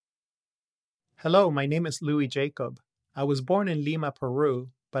Hello, my name is Louis Jacob. I was born in Lima, Peru,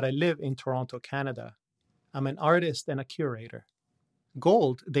 but I live in Toronto, Canada. I'm an artist and a curator.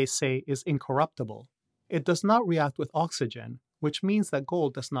 Gold, they say, is incorruptible. It does not react with oxygen, which means that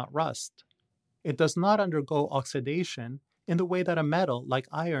gold does not rust. It does not undergo oxidation in the way that a metal like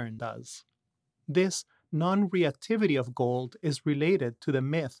iron does. This non reactivity of gold is related to the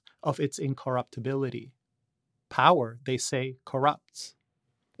myth of its incorruptibility. Power, they say, corrupts.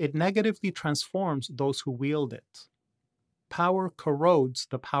 It negatively transforms those who wield it. Power corrodes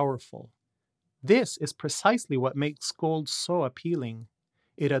the powerful. This is precisely what makes gold so appealing.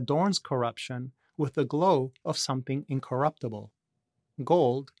 It adorns corruption with the glow of something incorruptible.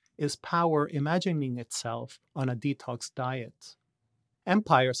 Gold is power imagining itself on a detox diet.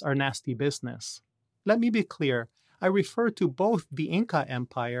 Empires are nasty business. Let me be clear, I refer to both the Inca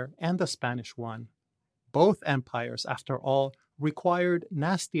Empire and the Spanish one. Both empires, after all, required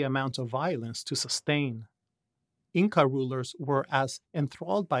nasty amounts of violence to sustain. Inca rulers were as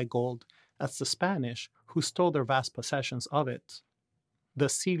enthralled by gold as the Spanish, who stole their vast possessions of it. The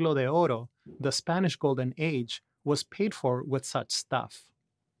Siglo de Oro, the Spanish Golden Age, was paid for with such stuff.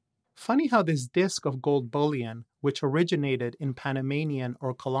 Funny how this disc of gold bullion, which originated in Panamanian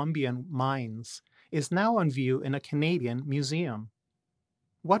or Colombian mines, is now on view in a Canadian museum.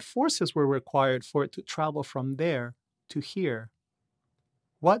 What forces were required for it to travel from there to here?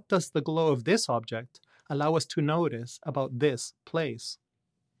 What does the glow of this object allow us to notice about this place?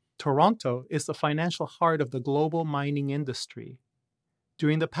 Toronto is the financial heart of the global mining industry.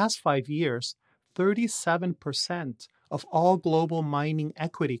 During the past 5 years, 37% of all global mining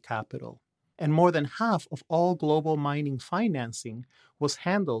equity capital and more than half of all global mining financing was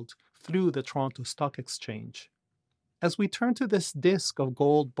handled through the Toronto Stock Exchange. As we turn to this disk of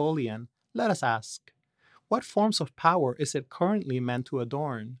gold bullion, let us ask, what forms of power is it currently meant to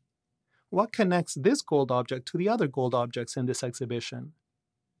adorn? What connects this gold object to the other gold objects in this exhibition?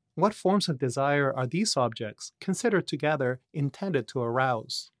 What forms of desire are these objects, considered together, intended to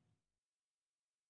arouse?